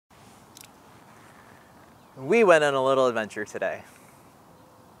We went on a little adventure today.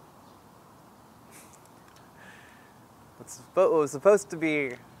 What was supposed to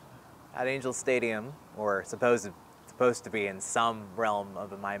be at Angel Stadium, or supposed to be in some realm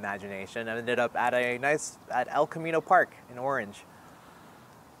of my imagination, and ended up at at El Camino Park in Orange.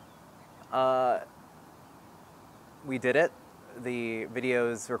 We did it. The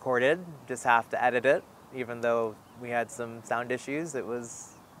video's recorded, just have to edit it. Even though we had some sound issues, it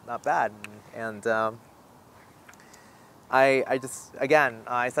was not bad. And I just, again,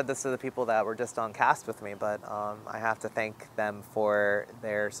 I said this to the people that were just on cast with me, but I have to thank them for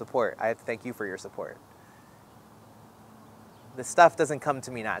their support. I have to thank you for your support. This stuff doesn't come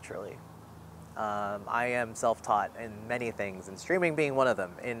to me naturally. I am self-taught in many things, and streaming being one of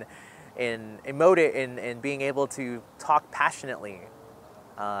them. In being able to talk passionately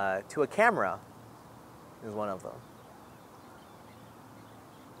to a camera is one of them.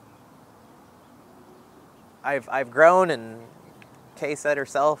 I've grown, and Kay said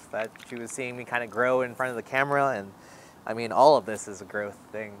herself that she was seeing me kind of grow in front of the camera, and I mean, all of this is a growth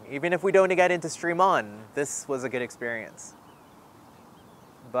thing. Even if we don't get into StreamOn, this was a good experience.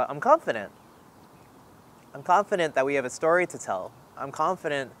 But I'm confident. I'm confident that we have a story to tell. I'm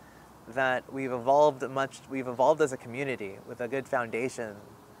confident that we've evolved as a community with a good foundation,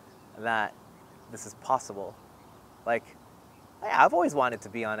 that this is possible. Like, I've always wanted to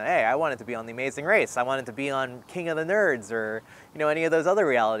be on, I wanted to be on The Amazing Race. I wanted to be on King of the Nerds, or, you know, any of those other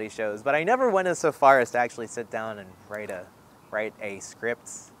reality shows. But I never went so far as to actually sit down and write a script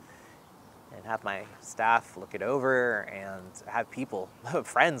and have my staff look it over, and have people,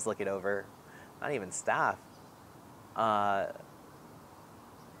 friends look it over, not even staff.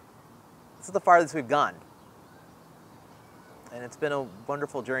 This is the farthest we've gone. And it's been a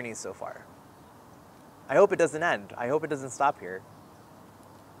wonderful journey so far. I hope it doesn't end. I hope it doesn't stop here.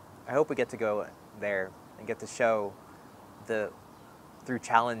 I hope we get to go there and get to show through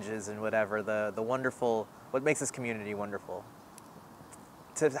challenges and whatever, the wonderful, what makes this community wonderful.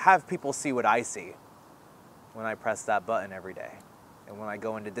 To have people see what I see when I press that button every day. And when I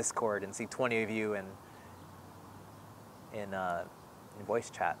go into Discord and see 20 of you in voice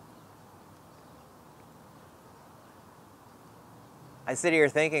chat. I sit here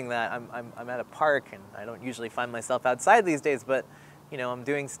thinking that I'm at a park, and I don't usually find myself outside these days, but, you know, I'm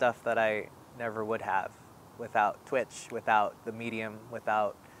doing stuff that I never would have without Twitch, without the medium,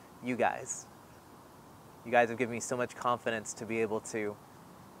 without you guys. You guys have given me so much confidence to be able to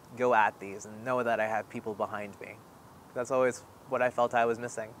go at these and know that I have people behind me. That's always what I felt I was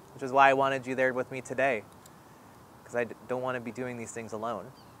missing, which is why I wanted you there with me today, because I don't want to be doing these things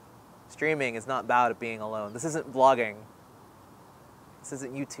alone. Streaming is not about it being alone. This isn't vlogging. This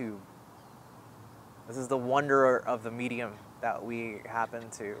isn't YouTube. This is the wonder of the medium that we happen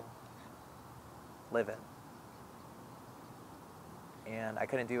to live in. And I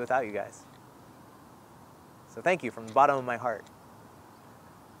couldn't do it without you guys. So thank you from the bottom of my heart.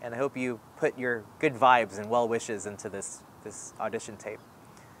 And I hope you put your good vibes and well wishes into this audition tape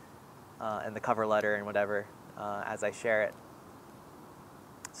and the cover letter and whatever as I share it,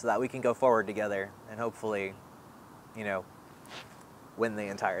 so that we can go forward together and hopefully, you know, win the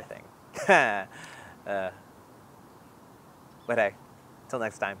entire thing. But hey, till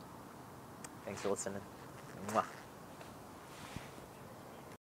next time, thanks for listening. Mwah.